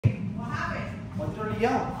What did Orly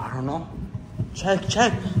yell? I don't know.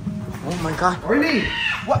 Check. Oh my God. Orly,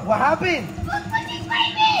 what happened? Look, Gucci's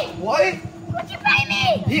biting me! What? Gucci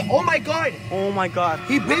bite me! Oh my God. Oh my God.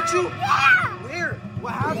 He bit you? Yeah! Where?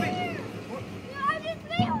 What happened?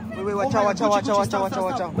 Wait, watch out.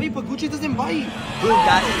 Wait, but Gucci doesn't bite. Dude,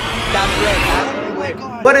 that's red. Oh my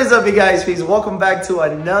God. What is up, you guys? Please welcome back to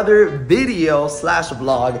another video /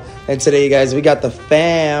 vlog. And today, you guys, we got the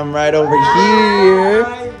fam right over here.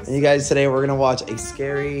 And you guys, today we're gonna watch a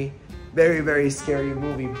scary, very, very scary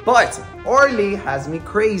movie. But Orly has me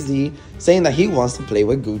crazy saying that he wants to play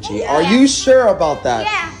with Gucci. Yeah. Are you sure about that?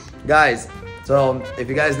 Yeah. Guys, so if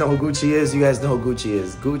you guys know who Gucci is, you guys know who Gucci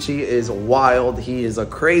is. Gucci is wild. He is a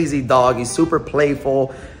crazy dog. He's super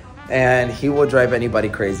playful. And he will drive anybody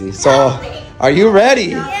crazy. So, are you ready?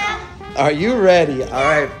 Yeah. Are you ready? All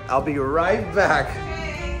right, I'll be right back.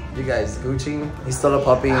 You guys, Gucci, he's still a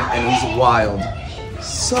puppy and he's wild.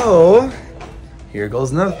 So, here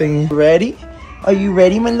goes nothing. Ready? Are you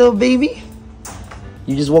ready, my little baby?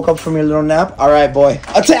 You just woke up from your little nap? All right, boy.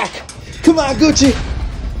 Attack! Come on, Gucci.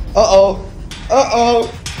 Uh-oh.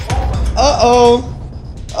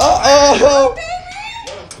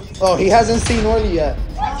 Oh, he hasn't seen Orly yet.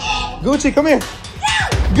 Gucci, come here.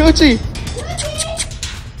 Gucci,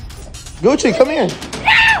 come here.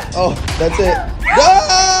 Oh, that's it.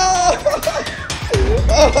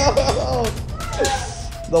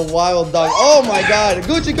 The wild dog. Oh my God.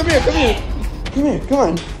 Gucci, come here. Come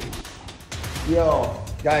on. Yo,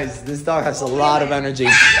 guys, this dog has a lot of energy.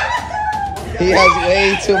 He has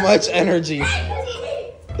way too much energy.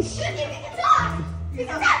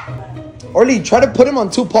 Orly, try to put him on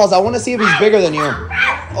 2 paws. I want to see if he's bigger than you.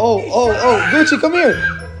 Oh. Gucci, come here.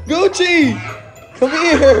 Gucci, come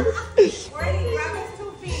here.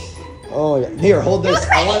 Oh, yeah. Here, hold this.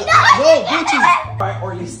 No, Gucci. All right,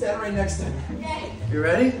 Orly, stand right next to him. You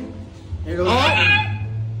ready? Here goes. Oh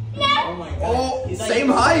my God. Oh, same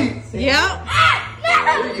height. Yeah.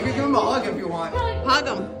 You can give him a hug if you want. Hug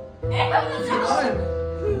him. Come on.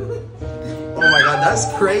 Oh my God, that's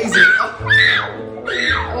crazy.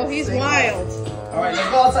 Oh, he's wild. All right, let's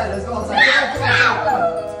go outside. Come on.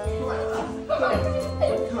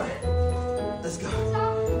 Let's go.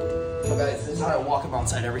 So guys, this is how I walk him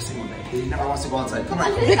outside every single day. He never wants to go outside. Come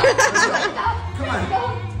on. Let's go.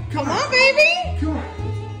 Come on, baby. Come on.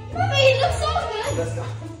 He looks so good. Let's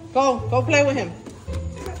go. Go play with him.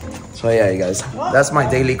 So yeah, you guys, that's my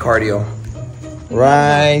daily cardio.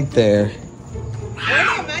 Right there.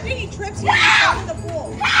 Imagine he trips you in the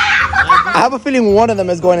pool. I have a feeling one of them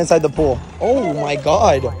is going inside the pool. Oh my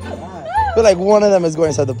God. I feel like one of them is going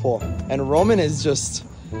inside the pool. And Roman is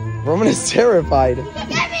terrified.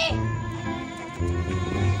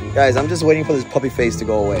 Guys, I'm just waiting for this puppy face to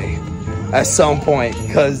go away at some point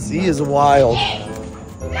because he is wild.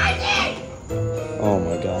 Oh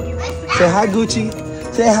my God. Say hi, Gucci.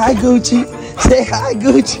 Say hi, Gucci. Say hi,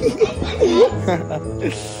 Gucci.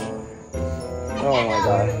 Oh my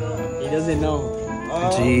God. He doesn't know.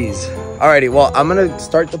 Jeez. Alrighty, well, I'm gonna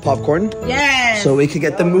start the popcorn. Yes. So we can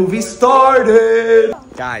get the movie started.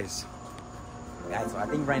 Guys, so I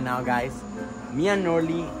think right now, guys, me and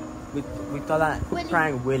Orly, we thought that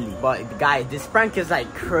prank Willy. But guys, this prank is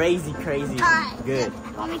like crazy good.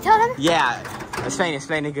 Want me to tell them? Yeah,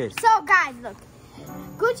 explain it good. So, guys, look.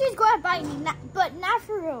 Gucci's going to bite me, but not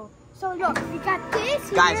for real. So, look, we got this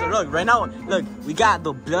here. Guys, so look, right now, look, we got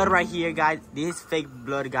the blood right here, guys. This is fake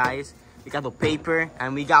blood, guys. We got the paper,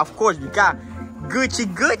 and we got, of course, we got Gucci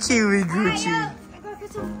with Gucci.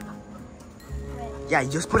 Yeah,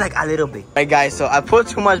 just put like a little bit. Alright, guys, so I put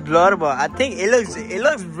too much blood, but I think it looks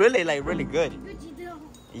really good.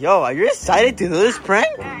 Yo, are you excited to do this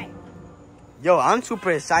prank? Yo, I'm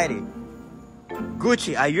super excited.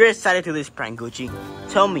 Gucci, are you excited to do this prank, Gucci?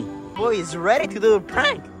 Tell me. Boy is ready to do a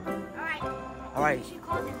prank. Alright. She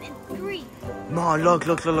calls it in 3. No, look.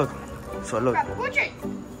 So look.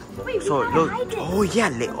 Wait, So look. Oh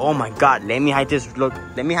yeah. Oh my God. Let me hide this. Look.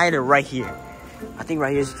 Let me hide it right here. I think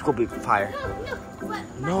right here is gonna be fire.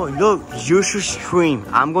 No, look. You should scream.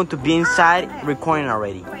 I'm going to be inside recording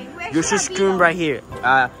already. You should scream right here.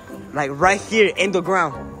 Like right here in the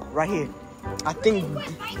ground. Right here. I think.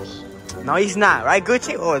 No, he's not. Right,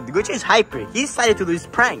 Gucci? Oh, Gucci is hyper. He's excited to do this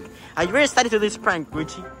prank. Are you really excited to do this prank,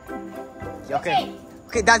 Gucci? Okay,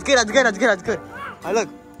 that's good. Alright, look,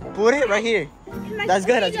 put it right here. That's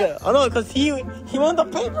good. Oh no, because he won the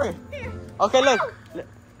paper. Okay, look.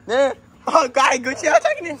 Oh God, Gucci, I'm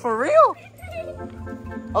taking it for real.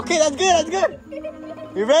 Okay, that's good.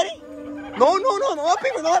 You ready? No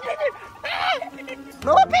paper.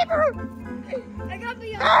 No paper. I gotta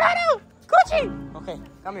be on. No. Gucci. Okay,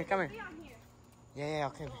 come here. Yeah,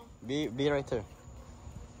 okay. Be right there.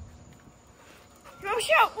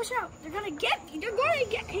 Watch out. They're gonna get me.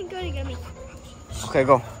 He's gonna get me. Okay,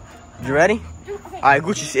 go. You ready? Okay. All right,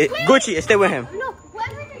 Gucci, stay with him. Look,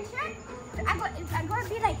 whatever they said, I'm gonna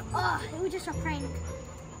be like, it was just a prank.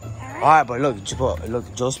 All right, but look,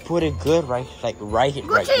 just put it good, right? Like right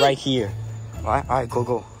here. All right,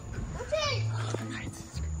 go.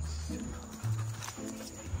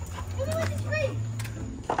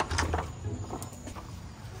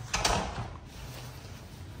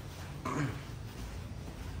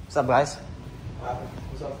 What's up, guys?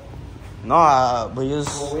 What's up? No, but you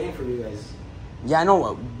just... We're waiting for you guys. Yeah, I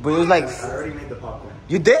know, but it was like... I already made the popcorn.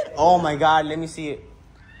 You did? Oh my God, let me see it.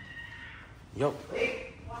 Yo.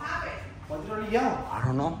 Hey, what happened? Why did you already yell? I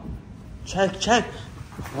don't know. Check.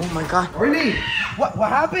 Oh my God. Really? What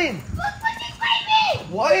happened? Look, Gucci bit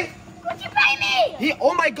me! What? Gucci bit me!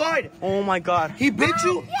 Oh my God. Oh my God. He bit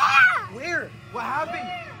you? Yeah! Where? What happened?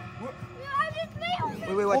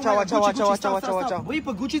 Wait, watch out. Wait,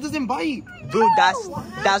 but Gucci doesn't bite. Dude,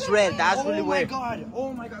 that's red. That's really weird.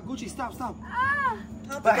 Oh my God, Gucci, stop. Ah!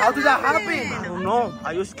 But how did that I happen? don't know.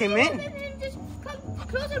 I just came in. Just come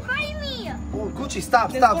close and bite me! Oh, Gucci,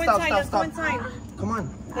 stop. Let's go inside. Come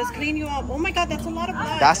on. Let's clean you up. Oh my God, that's a lot of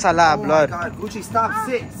blood. That's a lot of blood. Oh my God, Gucci, stop.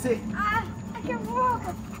 Sit. I can't walk.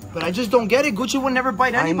 But I just don't get it. Gucci would never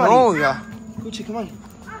bite anybody. I know, yeah. Gucci, come on.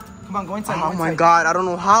 Come on, go inside. Oh my God, I don't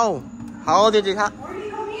know how. How did it happen? Morty,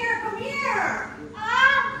 come here.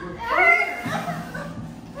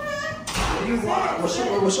 What do you want?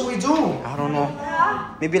 What should we do? I don't know.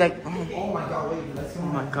 Maybe like... Oh my God, wait. Let's go. Oh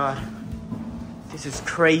my God. This is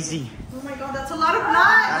crazy. Oh my God, that's a lot of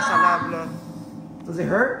blood. That's a lot of blood. Does it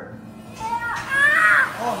hurt?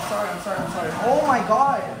 Oh, I'm sorry. Oh my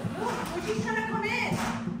God. Look, she's trying to come in.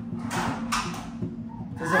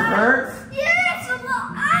 Does it hurt? Yes, a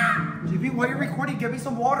lot. JB, why are you recording? Give me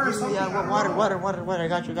some water or something. Yeah, water. I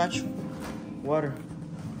got you. Water.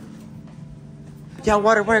 Yeah,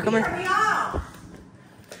 water, come here. Hurry up.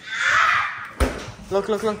 Look.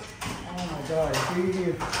 Oh my God.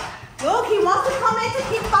 Here. Look, he wants to come in to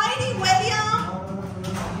keep fighting,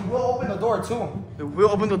 William. He will open the door too.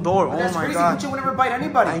 We'll open the door. That's Oh my crazy. God. Gucci would never bite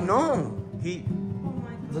anybody. I know.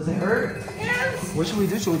 Does it hurt? Yes. What should we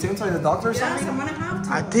do? Should we take him to the doctor or Yes, something? I'm gonna have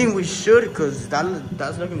to. I think we should, because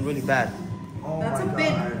that's looking really bad. Oh That's a my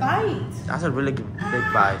big God. bite. That's a really big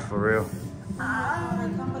bite, for real. I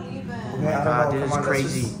can't believe it. Yeah, God, I don't know. this is Come on, let's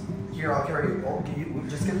crazy. just- Here, I'll carry you. Oh, can you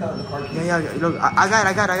just get the car keys? Yeah, look,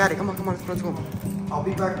 I got it. Come on, let's go. I'll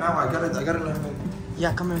be back now. I gotta let him in.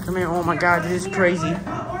 Yeah, come here. Oh my God, this is crazy.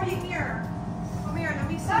 Morty, here. Come here, let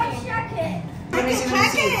me see. Check it. Let me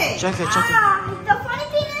see. Check it. The funny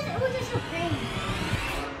thing is, it was just a prank.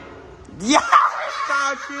 Yeah, we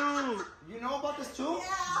got you. You know about this too?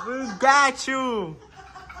 We got you.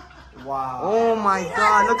 Wow. Oh my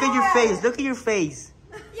God, look at your face.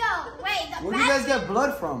 Yo, wait. Where do you guys get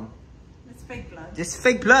blood from? It's fake blood. Just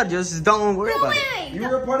fake blood, just don't worry about it. Wait. You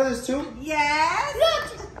were a part of this too? Yes.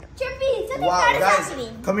 Look, Chippy, something Wow, bad is guys.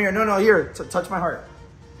 happening. Come here. No, here. Touch my heart.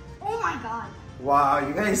 Oh my God. Wow,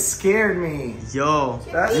 you guys scared me. Yo,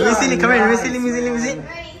 That's let me see. not Come here. nice, Let me see.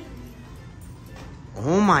 Ready?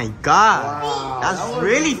 Oh my God, Wow, that's that was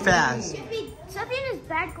really mean. fast. Chippy, something is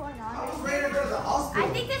bad going I on. was ready to go to the I hospital.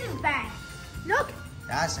 think this is bad. Look,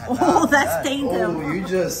 That's a Oh, that stained him. Oh,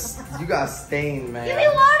 you got stained, man. give me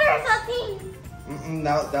water or something.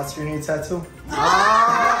 That's your new tattoo?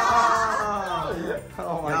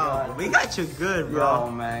 Oh my God. We got you good, Yo,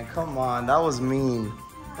 bro. man, come on. That was mean.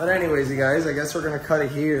 But anyways, you guys, I guess we're going to cut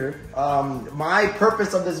it here. My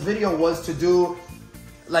purpose of this video was to do,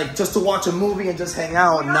 like, just to watch a movie and just hang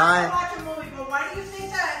out. We're not gonna watch a movie, but why do you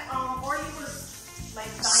think that Morty was like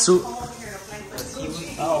dying So- to come over here to play with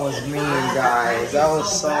Gucci? That was mean, guys. That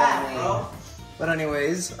was so mean. But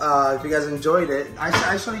anyways, if you guys enjoyed it,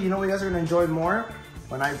 actually, you know what you guys are going to enjoy more?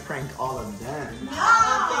 When I prank all of them.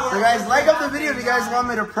 So guys, like up the video if you guys want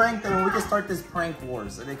me to prank them, and we can start this prank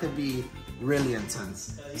wars, and it could be really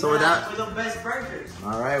intense. So with that, We're the best prankers.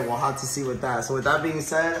 all right, we'll have to see with that. So with that being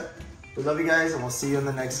said, we love you guys, and we'll see you in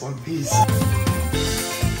the next one. Peace.